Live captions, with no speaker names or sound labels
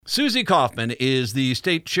Susie Kaufman is the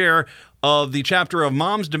state chair of the chapter of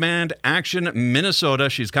Moms Demand Action Minnesota.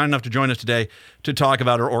 She's kind enough to join us today to talk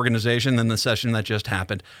about her organization and the session that just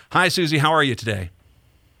happened. Hi, Susie. How are you today?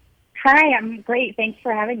 Hi, I'm great. Thanks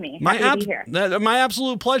for having me. Happy to be here. My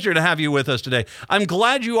absolute pleasure to have you with us today. I'm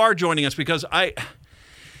glad you are joining us because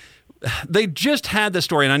they just had the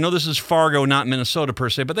story, and I know this is Fargo, not Minnesota per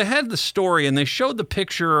se, but they had the story and they showed the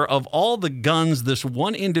picture of all the guns this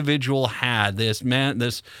one individual had. This man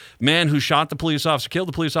who shot the police officer, killed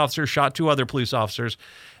the police officer, shot two other police officers,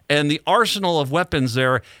 and the arsenal of weapons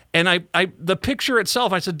there. And the picture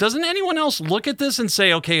itself, I said, doesn't anyone else look at this and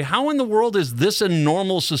say, okay, how in the world is this a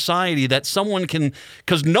normal society that someone can,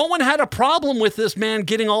 because no one had a problem with this man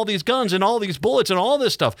getting all these guns and all these bullets and all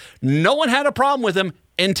this stuff. No one had a problem with him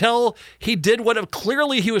until he did what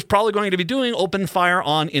clearly he was probably going to be doing, open fire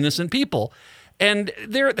on innocent people. And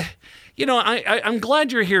I'm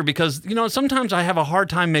glad you're here because, sometimes I have a hard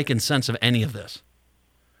time making sense of any of this.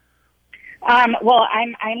 Well,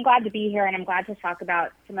 I'm glad to be here, and I'm glad to talk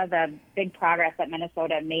about some of the big progress that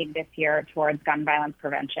Minnesota made this year towards gun violence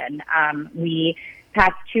prevention. We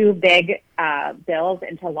passed two big bills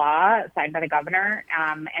into law signed by the governor,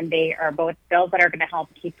 and they are both bills that are going to help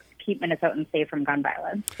keep Minnesotans safe from gun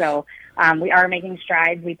violence. So we are making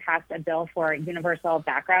strides. We passed a bill for universal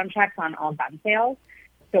background checks on all gun sales.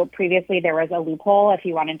 So previously there was a loophole if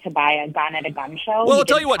you wanted to buy a gun at a gun show. Well, I'll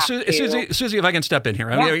tell you what, Susie, if I can step in here,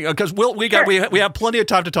 because we have plenty of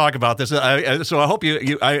time to talk about this. So I hope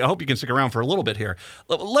you can stick around for a little bit here.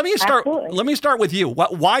 Let me start. Absolutely. Let me start with you.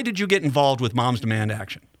 Why did you get involved with Moms Demand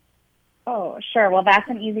Action? Oh, sure. Well, that's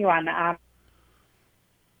an easy one.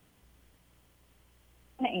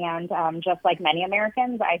 And just like many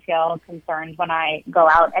Americans, I feel concerned when I go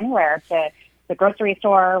out anywhere, to the grocery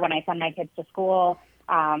store, when I send my kids to school.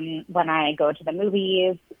 When I go to the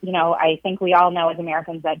movies. I think we all know as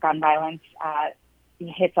Americans that gun violence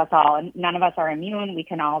hits us all, and none of us are immune. We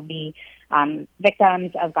can all be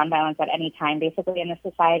victims of gun violence at any time, basically, in this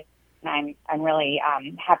society. And I'm really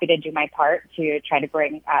happy to do my part to try to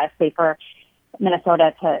bring safer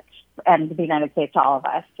Minnesota and the United States to all of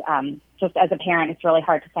us. Just as a parent, it's really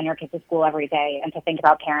hard to send your kids to school every day, and to think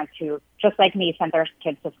about parents who, just like me, sent their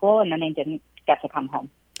kids to school and then they didn't get to come home.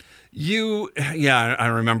 I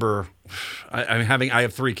remember. I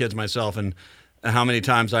have three kids myself, and how many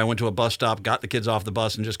times I went to a bus stop, got the kids off the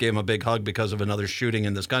bus, and just gave them a big hug because of another shooting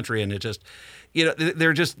in this country, and it just,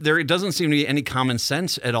 there doesn't seem to be any common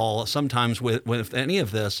sense at all sometimes with any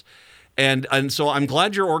of this, and so I'm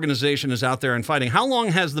glad your organization is out there and fighting. How long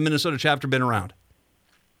has the Minnesota chapter been around?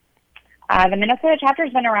 The Minnesota chapter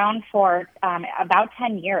has been around for about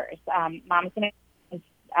 10 years. Moms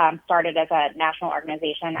started as a national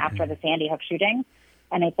organization after the Sandy Hook shooting,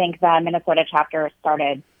 and I think the Minnesota chapter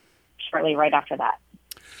started shortly right after that.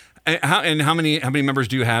 And how many members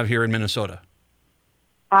do you have here in Minnesota?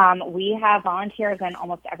 We have volunteers in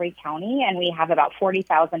almost every county, and we have about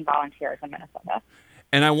 40,000 volunteers in Minnesota.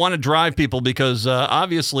 And I want to drive people because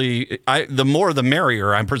obviously the more the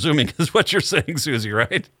merrier, I'm presuming, is what you're saying, Susie,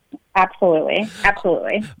 right? Absolutely.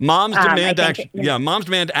 Moms Demand Action. Yeah,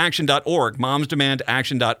 momsdemandaction.org.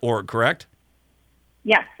 Momsdemandaction.org, correct?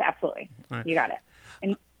 Yes, absolutely. Right. You got it.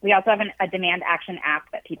 And we also have a demand action app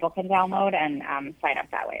that people can download and sign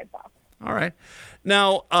up that way as well. All right.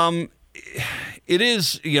 Now, it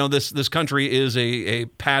is, this country is a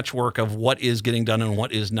patchwork of what is getting done and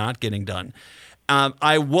what is not getting done. As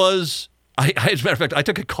a matter of fact, I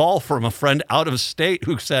took a call from a friend out of state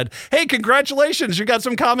who said, "Hey, congratulations, you got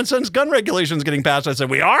some common sense gun regulations getting passed." I said,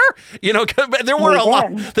 "We are?" There were a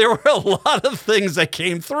lot of things that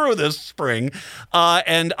came through this spring,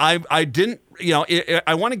 and I didn't.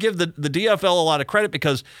 I want to give the DFL a lot of credit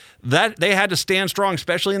because that they had to stand strong,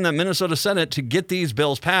 especially in the Minnesota Senate, to get these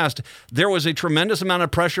bills passed. There was a tremendous amount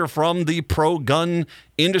of pressure from the pro-gun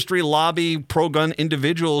industry lobby, pro-gun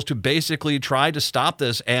individuals to basically try to stop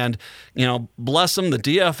this. And, bless them, the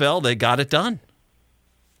DFL, they got it done.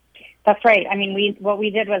 That's right. I mean, what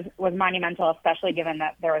we did was monumental, especially given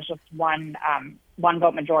that there was just one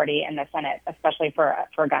vote majority in the Senate, especially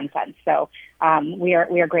for gun sense. So we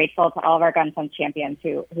are grateful to all of our gun sense champions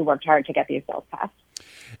who worked hard to get these bills passed.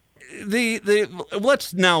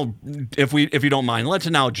 Let's now, if you don't mind, let's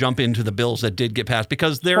now jump into the bills that did get passed,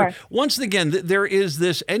 because once again, there is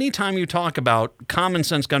this, anytime you talk about common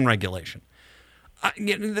sense gun regulation,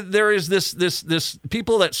 there is this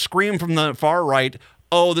people that scream from the far right,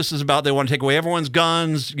 oh, this is about, they want to take away everyone's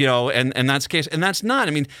guns, and that's the case. And that's not.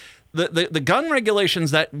 I mean, the gun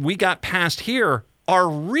regulations that we got passed here are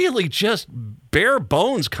really just bare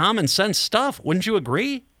bones common sense stuff. Wouldn't you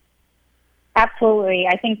agree? Absolutely.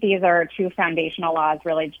 I think these are two foundational laws,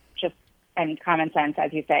 really just, and common sense,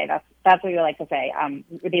 as you say. That's what we like to say.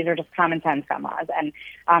 These are just common sense gun laws. And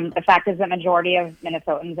the fact is the majority of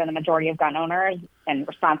Minnesotans and the majority of gun owners and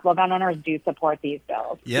responsible gun owners do support these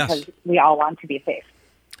bills. Yes. Because we all want to be safe.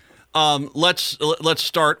 Let's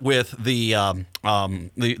start with the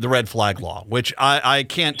red flag law, which I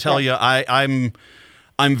can't tell you. I'm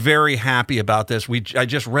very happy about this. I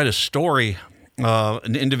just read a story,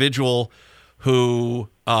 an individual who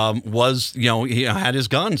was, he had his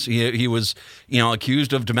guns. He was,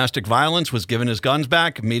 accused of domestic violence, was given his guns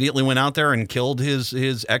back, immediately went out there and killed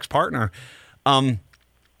his ex-partner.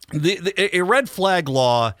 A red flag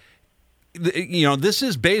law, this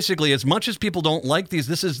is basically, as much as people don't like these,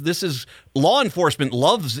 this is law enforcement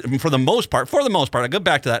loves, for the most part, I'll go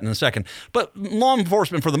back to that in a second, but law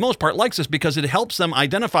enforcement for the most part likes this because it helps them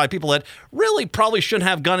identify people that really probably shouldn't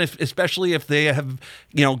have guns, especially if they have,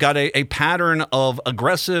 got a pattern of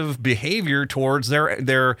aggressive behavior towards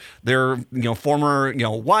their former,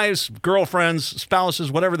 wives, girlfriends,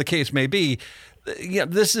 spouses, whatever the case may be.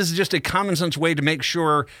 This is just a common sense way to make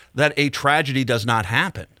sure that a tragedy does not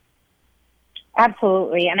happen.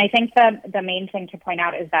 Absolutely. And I think the main thing to point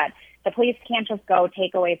out is that the police can't just go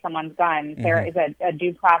take away someone's guns. Mm-hmm. There is a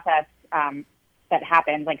due process that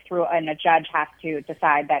happens, and a judge has to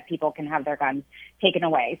decide that people can have their guns taken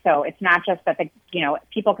away. So it's not just that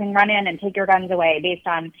people can run in and take your guns away based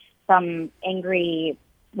on some angry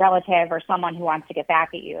relative or someone who wants to get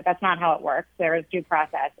back at you. That's not how it works. There is due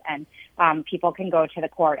process, and people can go to the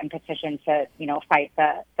court and petition to, fight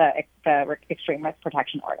the extreme risk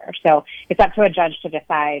protection order. So it's up to a judge to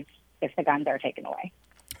decide if the guns are taken away.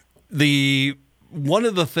 One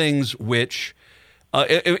of the things which,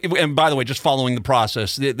 and by the way, just following the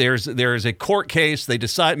process, there's a court case. They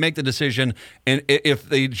make the decision, and if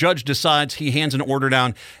the judge decides, he hands an order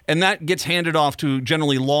down, and that gets handed off to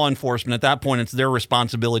generally law enforcement. At that point, it's their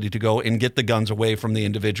responsibility to go and get the guns away from the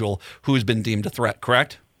individual who's been deemed a threat.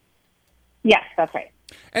 Correct? Yes, that's right.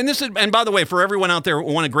 And by the way, for everyone out there,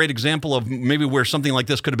 one great example of maybe where something like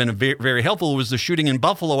this could have been very, very helpful was the shooting in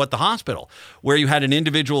Buffalo at the hospital, where you had an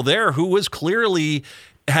individual there who was clearly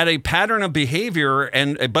had a pattern of behavior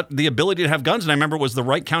but the ability to have guns. And I remember it was the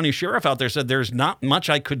Wright County Sheriff out there said, there's not much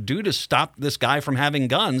I could do to stop this guy from having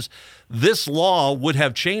guns. This law would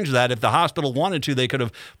have changed that. If the hospital wanted to, they could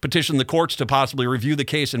have petitioned the courts to possibly review the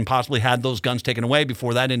case and possibly had those guns taken away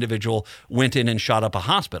before that individual went in and shot up a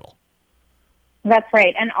hospital. That's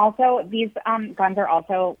right. And also these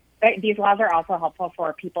these laws are also helpful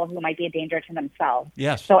for people who might be a danger to themselves.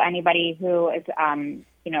 Yes. So anybody who is,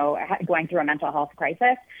 going through a mental health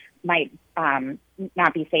crisis might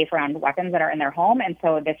not be safe around weapons that are in their home. And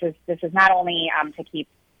so this is not only to keep,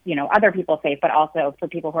 other people safe, but also for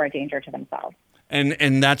people who are a danger to themselves.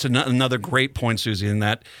 And that's another great point, Susie, in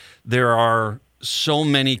that there are so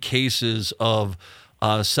many cases of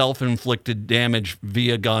self-inflicted damage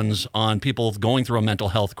via guns on people going through a mental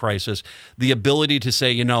health crisis. The ability to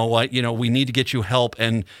say, we need to get you help,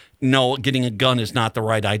 and no, getting a gun is not the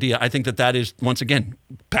right idea. I think that is, once again,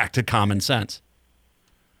 back to common sense.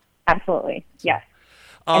 Absolutely, yes.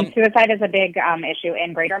 And suicide is a big issue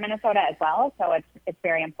in greater Minnesota as well, so it's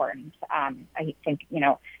very important. I think,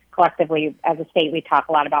 collectively, as a state, we talk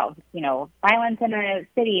a lot about, violence in the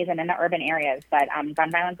cities and in the urban areas, but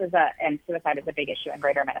gun violence and suicide is a big issue in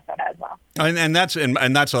greater Minnesota as well. And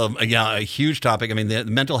that's a huge topic. I mean, the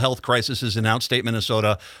mental health crises in outstate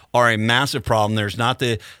Minnesota are a massive problem. There's not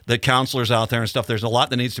the counselors out there and stuff. There's a lot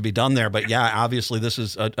that needs to be done there. But yeah, obviously, this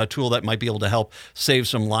is a tool that might be able to help save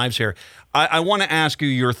some lives here. I want to ask you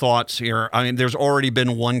your thoughts here. I mean, there's already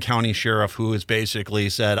been one county sheriff who has basically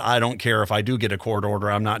said, I don't care if I do get a court order,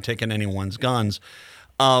 I'm not taking anyone's guns.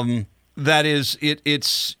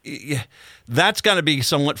 That's got to be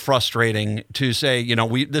somewhat frustrating to say,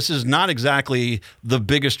 this is not exactly the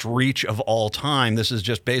biggest reach of all time. This is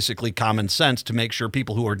just basically common sense to make sure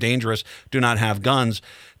people who are dangerous do not have guns.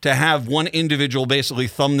 To have one individual basically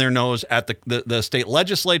thumb their nose at the state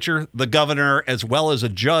legislature, the governor, as well as a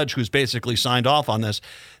judge who's basically signed off on this,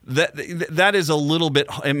 that is a little bit,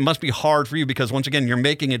 it must be hard for you because, once again, you're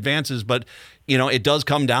making advances, but, it does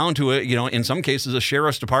come down to it, in some cases, a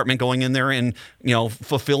sheriff's department going in there and,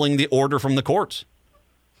 fulfilling the order from the courts.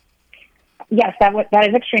 Yes, that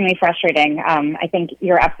is extremely frustrating. I think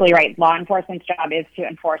you're absolutely right. Law enforcement's job is to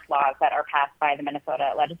enforce laws that are passed by the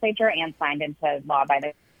Minnesota legislature and signed into law by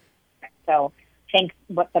the. So I think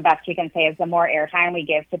what the best we can say is the more airtime we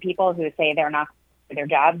give to people who say they're not doing their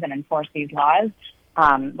jobs and enforce these laws,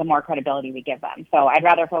 the more credibility we give them. So I'd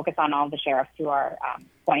rather focus on all the sheriffs who are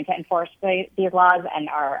going to enforce these laws and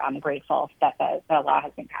are grateful that the law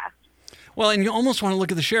has been passed. Well, and you almost want to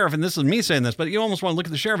look at the sheriff, and this is me saying this, but you almost want to look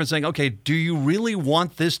at the sheriff and saying, okay, do you really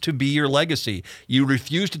want this to be your legacy? You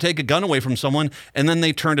refuse to take a gun away from someone, and then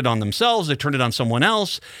they turned it on themselves, they turned it on someone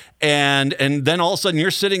else, and then all of a sudden you're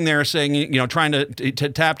sitting there saying, trying to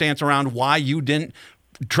tap dance around why you didn't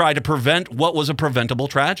try to prevent what was a preventable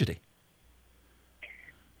tragedy.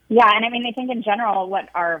 Yeah, and I mean, I think in general, what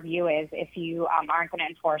our view is, if you aren't going to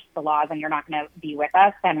enforce the laws and you're not going to be with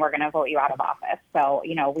us, then we're going to vote you out of office. So,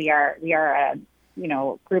 we are a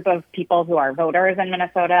group of people who are voters in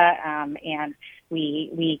Minnesota, and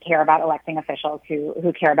we care about electing officials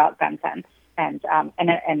who care about gun sense and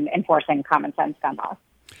enforcing common sense gun laws.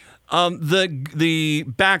 The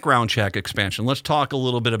background check expansion. Let's talk a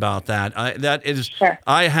little bit about that. That is, sure.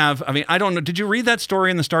 I don't know. Did you read that story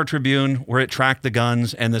in the Star Tribune where it tracked the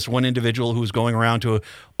guns and this one individual who was going around to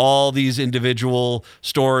all these individual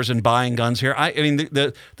stores and buying guns here? I mean,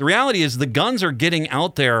 the reality is the guns are getting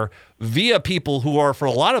out there via people who are, for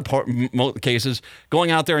a lot of cases,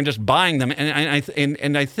 going out there and just buying them.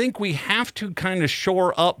 And I think we have to kind of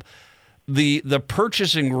shore up the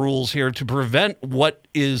purchasing rules here to prevent what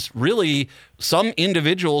is really some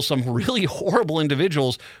really horrible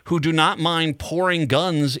individuals who do not mind pouring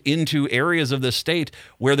guns into areas of the state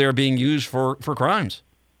where they're being used for crimes.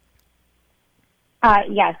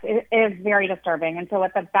 Yes, it is very disturbing. And so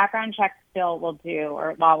what the background check bill will do,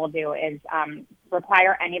 or law will do, is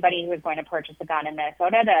require anybody who is going to purchase a gun in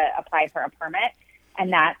Minnesota to apply for a permit.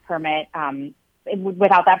 And that permit,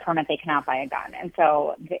 without that permit, they cannot buy a gun. And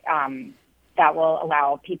so that will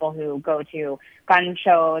allow people who go to gun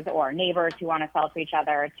shows or neighbors who want to sell to each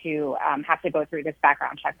other to have to go through this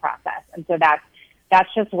background check process. And so that's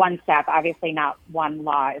just one step. Obviously, not one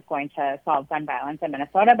law is going to solve gun violence in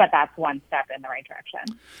Minnesota, but that's one step in the right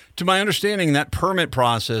direction. To my understanding, that permit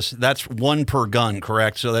process, that's one per gun,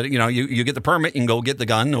 correct? So that, you get the permit, you can go get the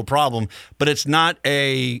gun, no problem. But it's not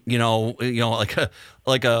a,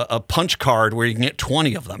 like a punch card where you can get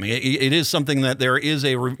 20 of them. It is something that there is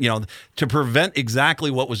to prevent exactly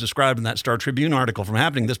what was described in that Star Tribune article from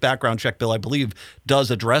happening. This background check bill, I believe,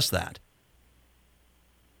 does address that.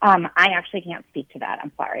 I actually can't speak to that.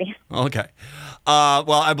 I'm sorry. Okay.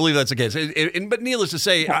 Well, I believe that's the case. But needless to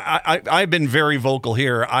say, I've been very vocal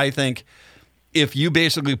here. I think if you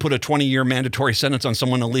basically put a 20-year mandatory sentence on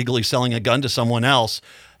someone illegally selling a gun to someone else,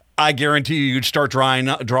 I guarantee you'd start drying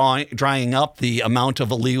up the amount of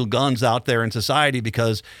illegal guns out there in society,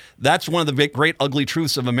 because that's one of the big, great, ugly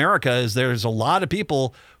truths of America is there's a lot of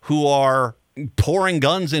people who are pouring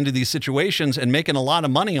guns into these situations and making a lot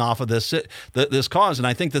of money off of this cause. And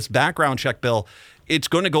I think this background check bill, it's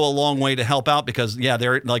going to go a long way to help out because,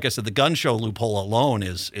 like I said, the gun show loophole alone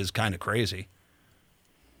is kind of crazy.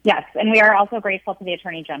 Yes, and we are also grateful to the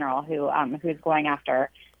Attorney General who's going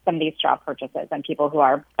after some of these straw purchases and people who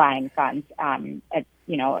are buying guns, and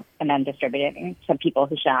then distributing to people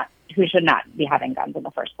who should not be having guns in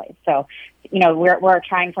the first place. So, we're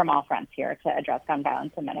trying from all fronts here to address gun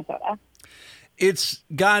violence in Minnesota. It's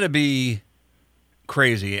got to be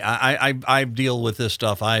crazy. I deal with this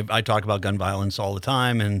stuff. I talk about gun violence all the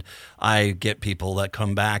time, and I get people that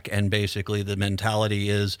come back, and basically the mentality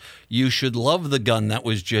is you should love the gun that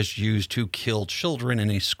was just used to kill children in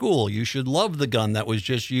a school. You should love the gun that was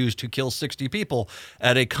just used to kill 60 people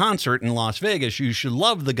at a concert in Las Vegas. You should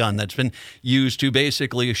love the gun that's been used to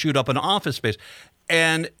basically shoot up an office space.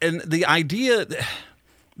 And the idea...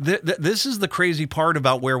 This is the crazy part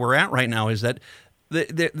about where we're at right now is that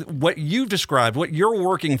what you've described, what you're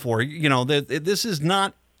working for, this is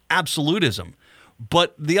not absolutism.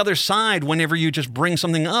 But the other side, whenever you just bring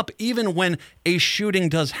something up, even when a shooting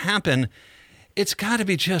does happen, it's got to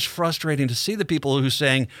be just frustrating to see the people who are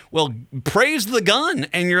saying, well, praise the gun.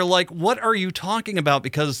 And you're like, what are you talking about?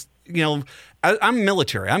 Because, I'm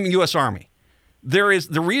military. I'm U.S. Army. There is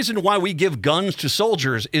the reason why we give guns to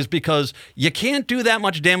soldiers is because you can't do that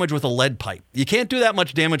much damage with a lead pipe. You can't do that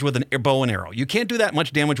much damage with a bow and arrow. You can't do that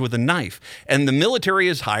much damage with a knife. And the military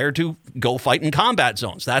is hired to go fight in combat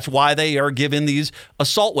zones. That's why they are given these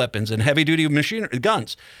assault weapons and heavy-duty machine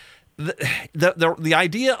guns. The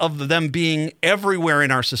idea of them being everywhere in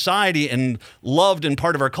our society and loved and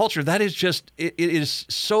part of our culture, that is just it is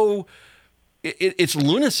so. It's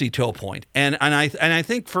lunacy to a point, and I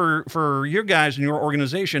think for your guys and your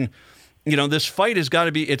organization, this fight has got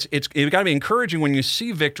to be it's got to be encouraging when you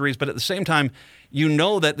see victories, but at the same time,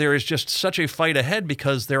 that there is just such a fight ahead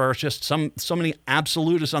because there are just so many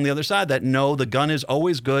absolutists on the other side that know the gun is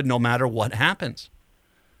always good no matter what happens.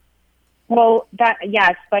 Well,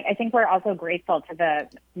 yes, but I think we're also grateful to the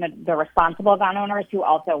responsible gun owners who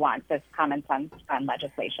also want this common sense gun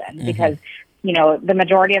legislation, because, the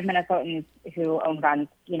majority of Minnesotans who own guns,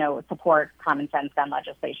 support common sense gun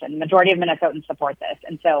legislation. The majority of Minnesotans support this.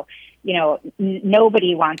 And so,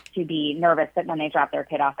 nobody wants to be nervous that when they drop their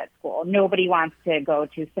kid off at school. Nobody wants to go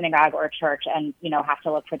to synagogue or church and, have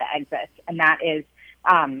to look for the exits. And that is,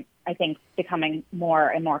 I think, becoming more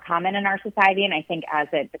and more common in our society. And I think as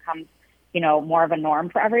it becomes more of a norm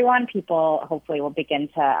for everyone, people hopefully will begin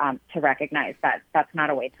to recognize that that's not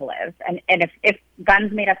a way to live. And if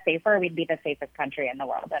guns made us safer, we'd be the safest country in the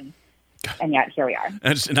world. And yet here we are.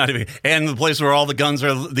 And the place where all the guns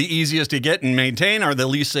are the easiest to get and maintain are the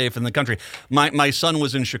least safe in the country. My son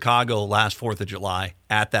was in Chicago last 4th of July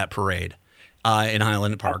at that parade in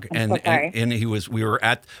Highland Park, and we were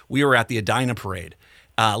at the Edina parade.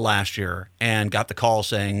 Last year, and got the call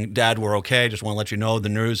saying, "Dad, we're okay. Just want to let you know the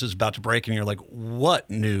news is about to break." And you're like,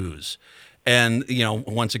 "What news?" And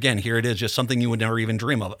once again, here it is, just something you would never even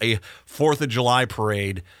dream of: a 4th of July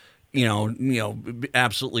parade,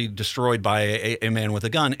 absolutely destroyed by a man with a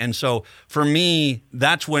gun. And so, for me,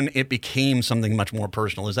 that's when it became something much more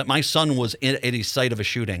personal. Is that my son was at a site of a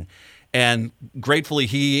shooting, and gratefully,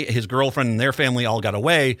 his girlfriend, and their family all got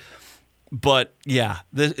away. But yeah,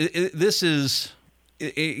 this is.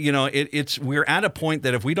 We're at a point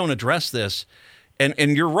that if we don't address this,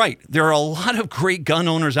 and you're right, there are a lot of great gun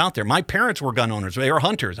owners out there. My parents were gun owners. They were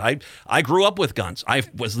hunters. I grew up with guns. I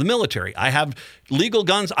was the military. I have legal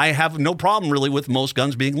guns. I have no problem really with most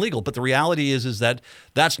guns being legal. But the reality is that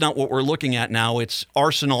that's not what we're looking at now. It's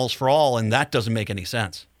arsenals for all, and that doesn't make any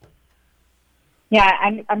sense. Yeah,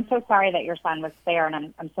 I'm so sorry that your son was there,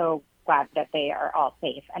 and I'm so glad that they are all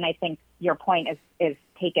safe. And I think your point is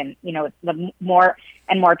taken. The more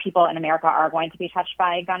and more people in America are going to be touched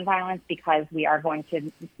by gun violence because we are going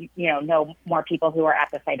to, know more people who are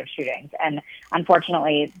at the site of shootings. And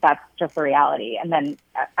unfortunately, that's just the reality. And then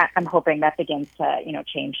I'm hoping that begins to,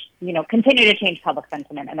 change, continue to change public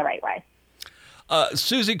sentiment in the right way.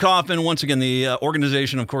 Susie Kaufman, once again, the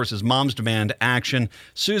organization, of course, is Moms Demand Action.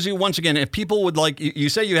 Susie, once again, if people would like, you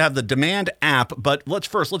say you have the Demand app, but let's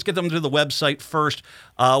get them to the website first.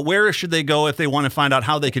 Where should they go if they want to find out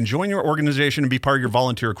how they can join your organization and be part of your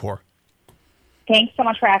volunteer corps? Thanks so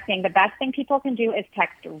much for asking. The best thing people can do is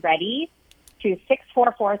text READY to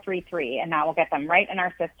 64433, and that will get them right in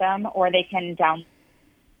our system, or they can download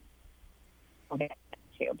it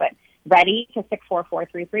too. But READY to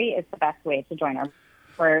 64433 is the best way to join our.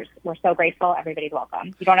 We're so grateful. Everybody's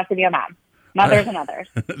welcome. You don't have to be a mom. Mothers and others.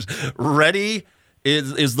 READY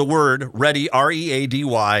is the word READY, READY,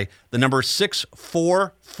 the number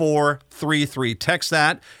 64433. Text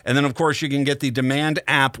that, and then of course you can get the Demand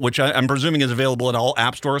app, which I'm presuming is available at all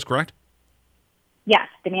app stores, correct? Yes,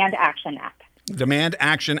 Demand Action app. Demand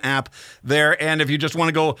Action app there. And if you just want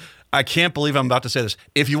to go, I can't believe I'm about to say this.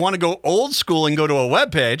 If you want to go old school and go to a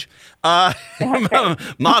webpage,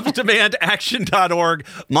 momsdemandaction.org,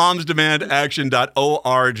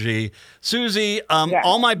 momsdemandaction.org. Susie,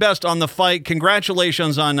 all my best on the fight.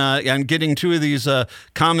 Congratulations on getting 2 of these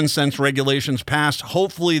common sense regulations passed.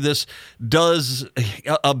 Hopefully this does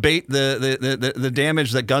abate the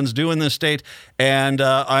damage that guns do in this state. And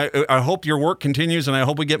I hope your work continues, and I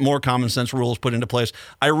hope we get more common sense rules put into place.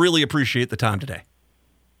 I really appreciate the time today.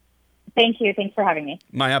 Thank you. Thanks for having me.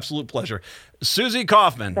 My absolute pleasure. Susie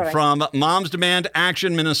Kaufman from Moms Demand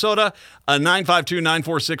Action, Minnesota,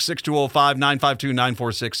 952-946-6205,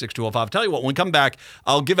 952-946-6205. Tell you what, when we come back,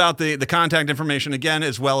 I'll give out the contact information again,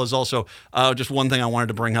 as well as also just one thing I wanted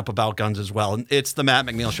to bring up about guns as well. It's the Matt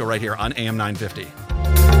McNeil Show right here on AM 950.